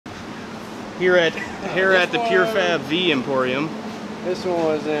here at the Pure Fab V Emporium. This one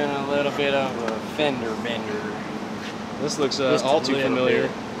was in a little bit of a fender bender. This looks all too familiar.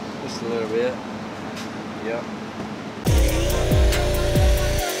 Just a little bit. Yep.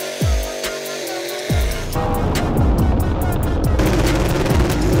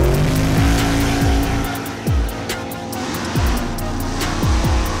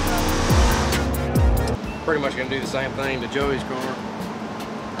 Pretty much gonna do the same thing to Joey's car,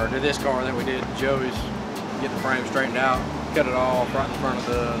 or to this car that we did to Joey's. Get the frame straightened out, cut it off right in front of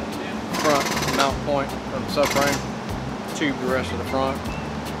the front mount point of the subframe, tube the rest of the front.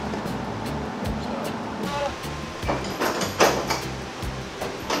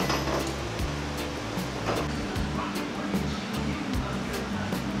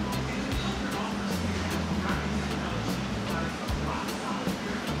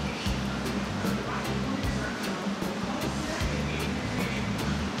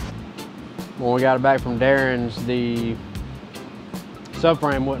 When we got it back from Darren's, the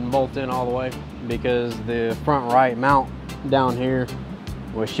subframe wouldn't bolt in all the way because the front right mount down here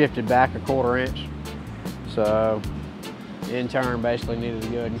was shifted back 1/4 inch. So in turn basically needed to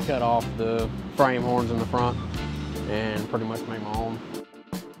go ahead and cut off the frame horns in the front and pretty much make my own.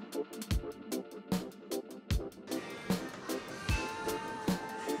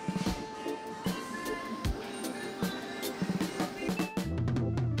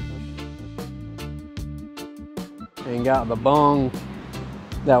 And got the bung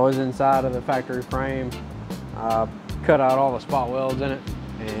that was inside of the factory frame, cut out all the spot welds in it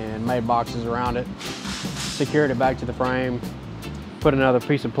and made boxes around it, secured it back to the frame, put another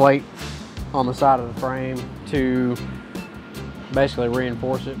piece of plate on the side of the frame to basically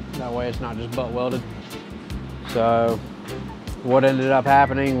reinforce it. That way it's not just butt welded. So what ended up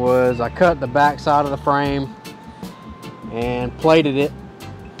happening was I cut the back side of the frame and plated it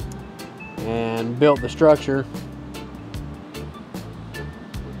and built the structure.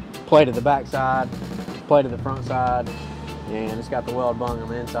 Plated the back side, plated the front side, and it's got the weld bung on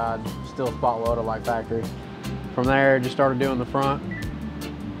the inside, still spot welded like factory. From there, just started doing the front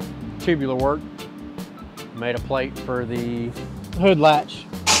tubular work. Made a plate for the hood latch.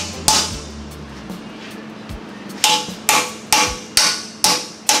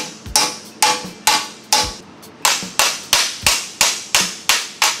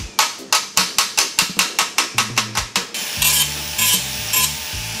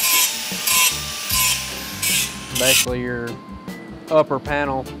 Basically your upper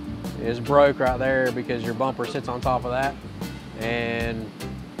panel is broke right there because your bumper sits on top of that, and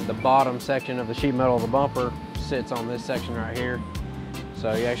the bottom section of the sheet metal of the bumper sits on this section right here.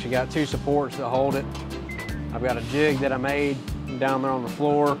 So you actually got 2 supports that hold it. I've got a jig that I made down there on the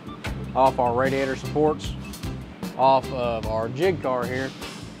floor off our radiator supports off of our jig car here,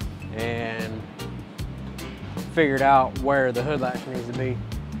 and figured out where the hood latch needs to be.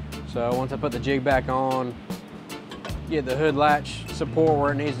 So once I put the jig back on, get the hood latch support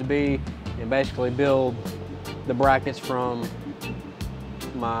where it needs to be, and basically build the brackets from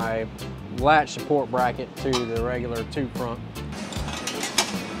my latch support bracket to the regular tube front.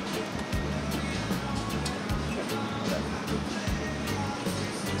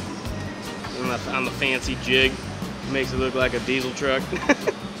 On the fancy jig, makes it look like a diesel truck.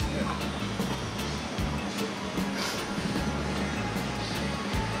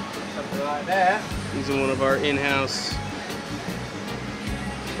 Something like that. Using one of our in-house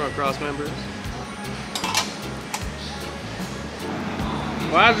front cross members.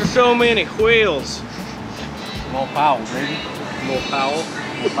 Why is there so many wheels? More power, baby. More power.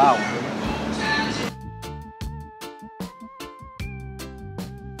 More power, baby.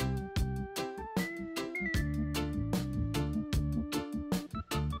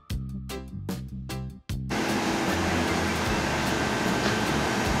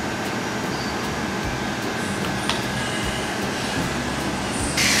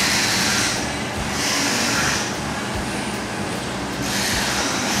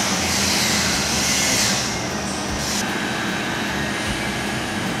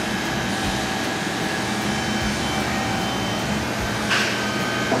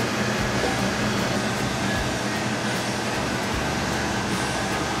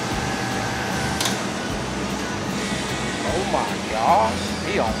 Oh my gosh,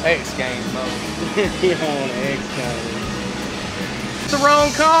 he on X Games mode. He on X Games. It's the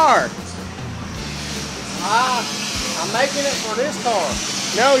wrong car. I'm making it for this car.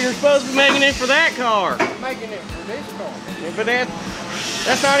 No, you're supposed to be making it for that car. I'm making it for this car. Yeah, but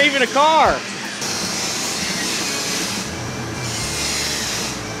that's not even a car.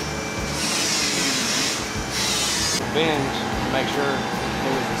 Binge to make sure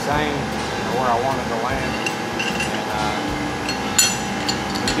it was the same. I where I want it to land. And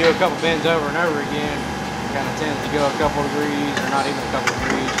when you do a couple bends over and over again, it kind of tends to go a couple degrees, or not even a couple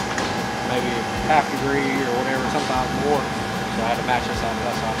degrees, maybe half degree or whatever, sometimes more. So I had to match this side to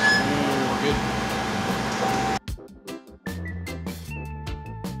that side. We're good.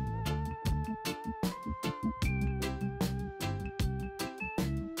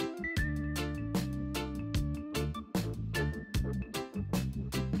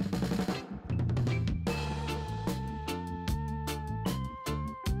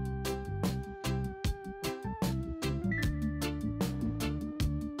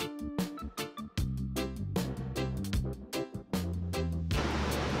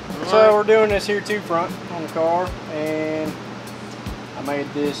 So we're doing this here two front on the car, and I made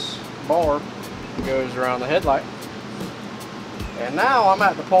this bar that goes around the headlight. And now I'm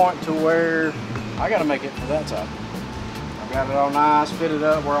at the point to where I got to make it for that side. I've got it all nice, fitted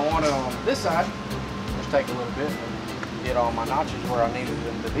up where I want it on this side. Just take a little bit and get all my notches where I needed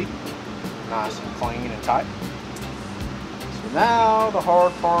them to be. Nice and clean and tight. So now the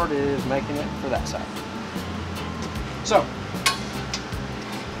hard part is making it for that side. So,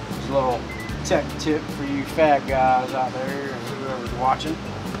 a little tech tip for you fab guys out there and whoever's watching.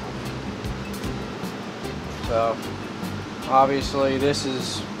 So obviously this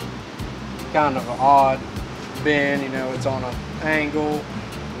is kind of an odd bend, you know, it's on an angle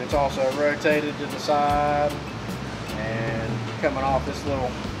and it's also rotated to the side and coming off this little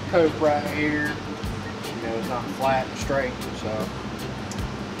cope right here, you know, it's not flat and straight. So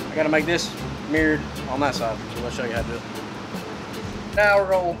I got to make this mirrored on that side. So let's show you how to do it. Now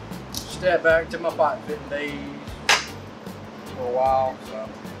we're going to step back to my pipe fitting days for a while. So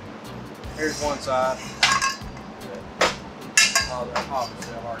here's one side. All the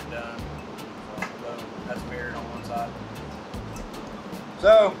opposite I've already done. So that's mirrored on one side.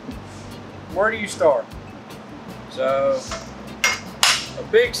 So where do you start? So a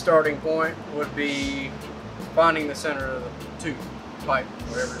big starting point would be finding the center of the tube, pipe,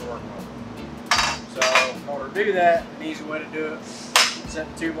 whatever you're working with. So in order to do that, an easy way to do it, set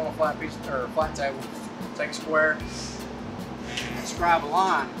the tube on a flat piece or a flat table. Take a square and scribe a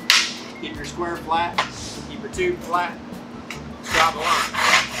line. Keep your square flat, keep your tube flat, scribe a line.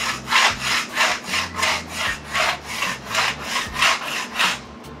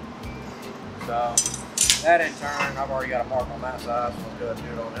 So that in turn, I've already got a mark on that side, so let's go ahead and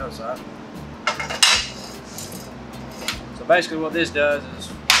do it on the other side. So basically what this does is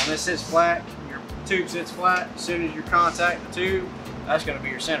when this sits flat, your tube sits flat, as soon as you contact the tube, that's going to be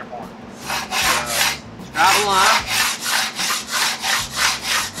your center point. Scribe a line.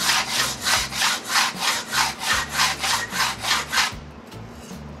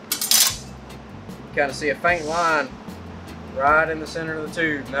 You kind of see a faint line right in the center of the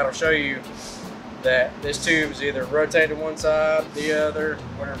tube, and that'll show you that this tube is either rotated one side, the other,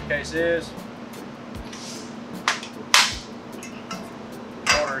 whatever the case is.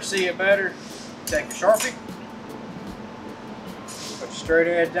 In order to see it better, take a Sharpie. Put your straight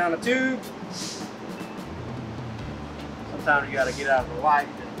edge down the tube. Sometimes you got to get out of the light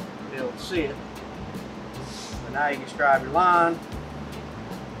to be able to see it. But now you can scribe your line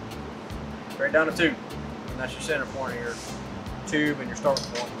straight down the tube. And that's your center point of your tube and your starting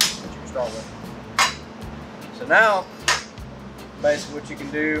point that you can start with. So now, basically what you can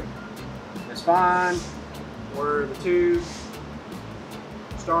do is find where the tube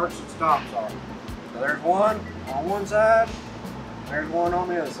starts and stops are. So there's one on one side. There's one on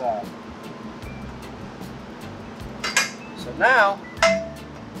the other side. So now,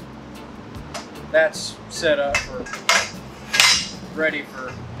 that's set up for, ready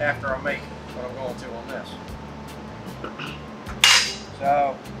for after I make what I'm going to on this.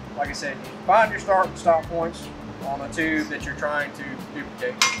 So, like I said, you find your start and stop points on a tube that you're trying to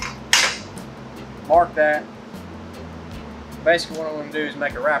duplicate. Mark that. Basically what I'm going to do is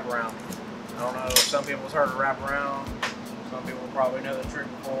make a wraparound. I don't know if some people have heard of wraparound. Some people probably know the trick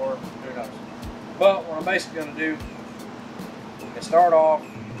before, who knows. But what I'm basically going to do is start off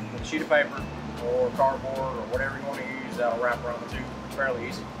with a sheet of paper or cardboard or whatever you want to use that'll wrap around the tube. Fairly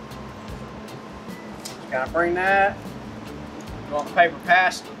easy. Just kind of bring that, you want the paper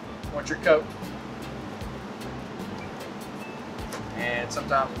past what you're coating. And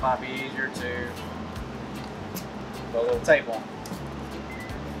sometimes it might be easier to put a little tape on.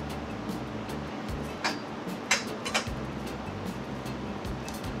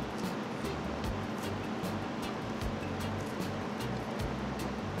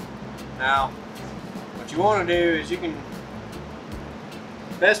 Now, what you want to do is the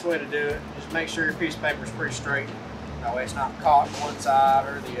best way to do it is make sure your piece of paper is pretty straight. That way it's not caught one side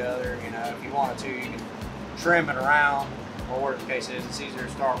or the other. You know, if you wanted to, you can trim it around, or whatever the case is. It's easier to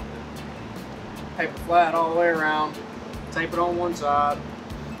start with it. Paper flat all the way around, tape it on one side,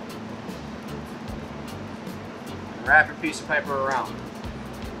 and wrap your piece of paper around.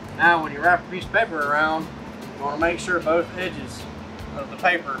 Now when you wrap a piece of paper around, you want to make sure both edges of the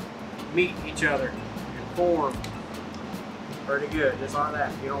paper meet each other and form pretty good, just like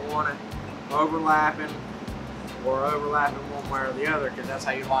that. You don't want it overlapping or overlapping one way or the other, because that's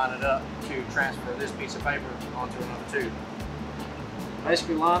how you line it up to transfer this piece of paper onto another tube.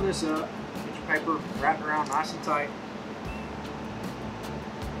 Basically line this up, get your paper wrapped around nice and tight.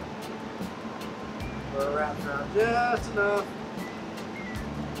 We're wrapped around just enough.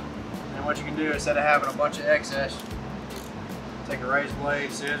 And what you can do, instead of having a bunch of excess, take a razor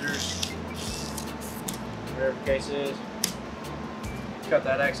blade, scissors, whatever the case is, cut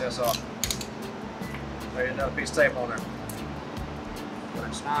that excess off. Lay another piece of tape on there. But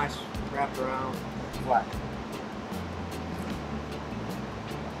it's nice, wrapped around, flat.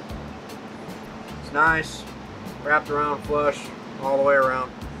 It's nice, wrapped around, flush, all the way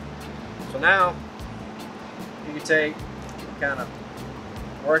around. So now, you can take, kind of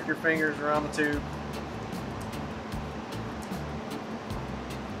work your fingers around the tube.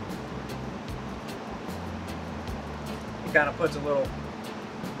 It kind of puts a little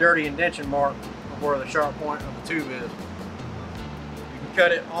dirty indentation mark of where the sharp point of the tube is. You can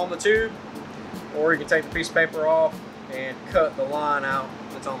cut it on the tube, or you can take the piece of paper off and cut the line out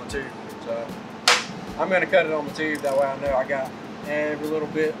that's on the tube. So I'm going to cut it on the tube, that way I know I got every little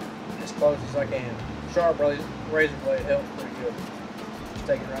bit as close as I can. Sharp razor blade helps pretty good. Just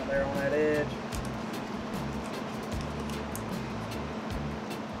take it right there on that edge.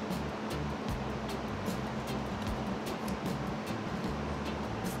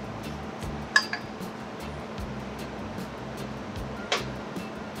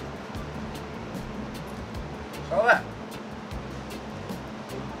 So that.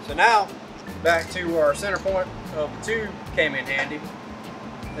 So now, back to our center point of the tube came in handy.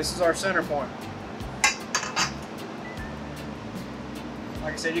 This is our center point.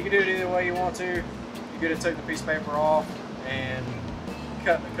 Like I said, you can do it either way you want to. You could have took the piece of paper off and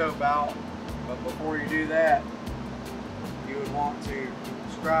cut the cope out, but before you do that, you would want to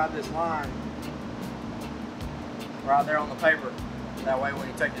scribe this line right there on the paper. That way when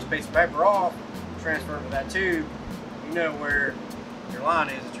you take this piece of paper off, transfer it to that tube, you know where your line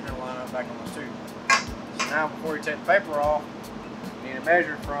is that you're going to line up back on this tube. So now before you take the paper off, you need to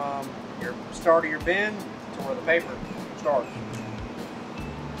measure from your start of your bend to where the paper starts.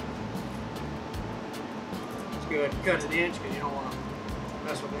 It's good. Cut an inch because you don't want to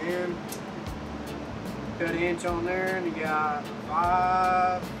mess with the end. Cut an inch on there and you got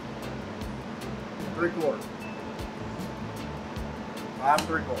 5 3/4. 5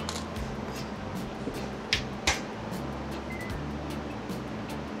 3/4.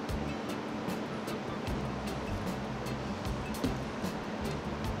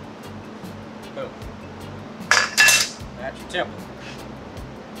 Boom. That's your template.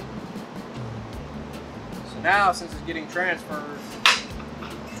 So now, since it's getting transferred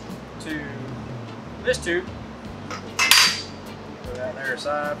to this tube, put that there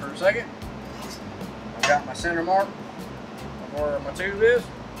aside for a second. I've got my center mark of where my tube is.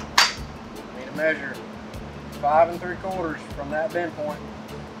 I need to measure 5 3/4 from that bend point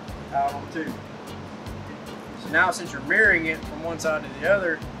out on the tube. So now, since you're mirroring it from one side to the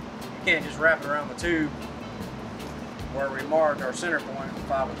other, you can't just wrap it around the tube where we marked our center point of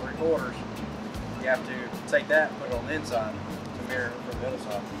 5 3/4. You have to take that and put it on the inside to mirror it from the other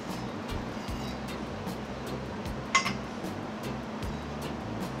side.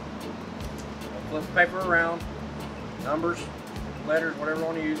 Flip the paper around, numbers, letters, whatever you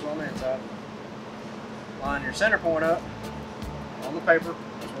want to use on the inside. Line your center point up on the paper.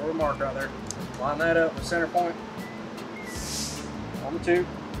 That's where we marked right there. Line that up with center point on the tube,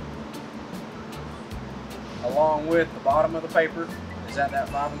 along with the bottom of the paper is at that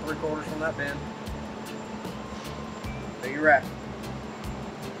 5 3/4 from that bend. So you wrap it.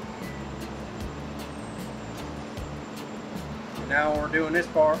 And now when we're doing this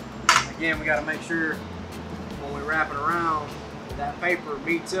part, again, we got to make sure when we wrap it around that paper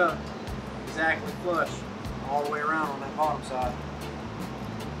meets up exactly flush all the way around on that bottom side.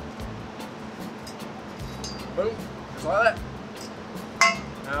 Boom, just like that.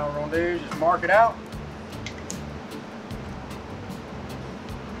 Now what we're going to do is just mark it out.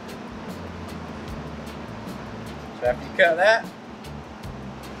 So after you cut that,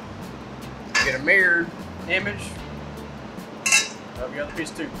 you get a mirrored image of your other piece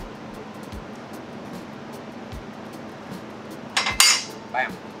of tube.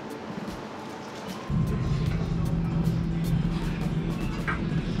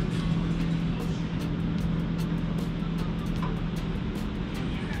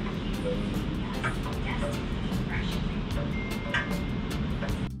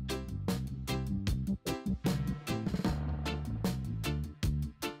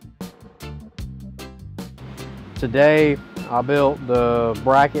 Today I built the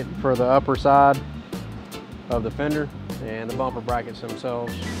bracket for the upper side of the fender and the bumper brackets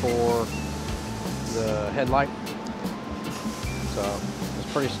themselves for the headlight. So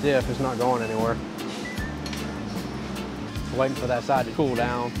it's pretty stiff, it's not going anywhere. Waiting for that side to cool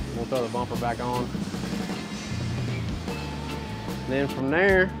down. We'll throw the bumper back on. Then from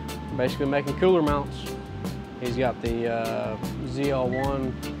there, basically making cooler mounts. He's got the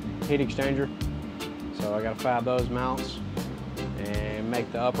ZL1 heat exchanger. So I gotta fab those mounts and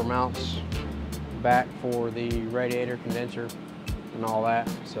make the upper mounts back for the radiator condenser and all that.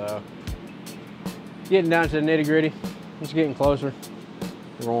 So getting down to the nitty gritty, it's getting closer.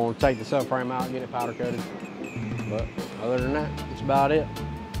 We're gonna take the subframe out and get it powder coated. But other than that, that's about it.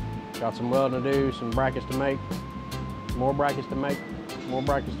 Got some welding to do, some brackets to make, more brackets to make, more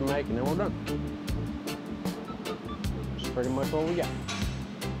brackets to make, and then we're done. That's pretty much what we got.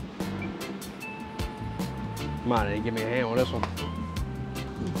 Might need to give me a hand with this one.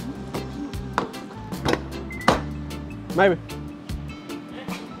 Maybe.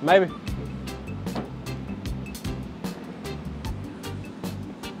 Maybe.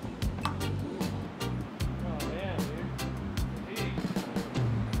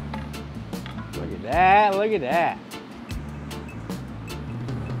 Look at that, look at that.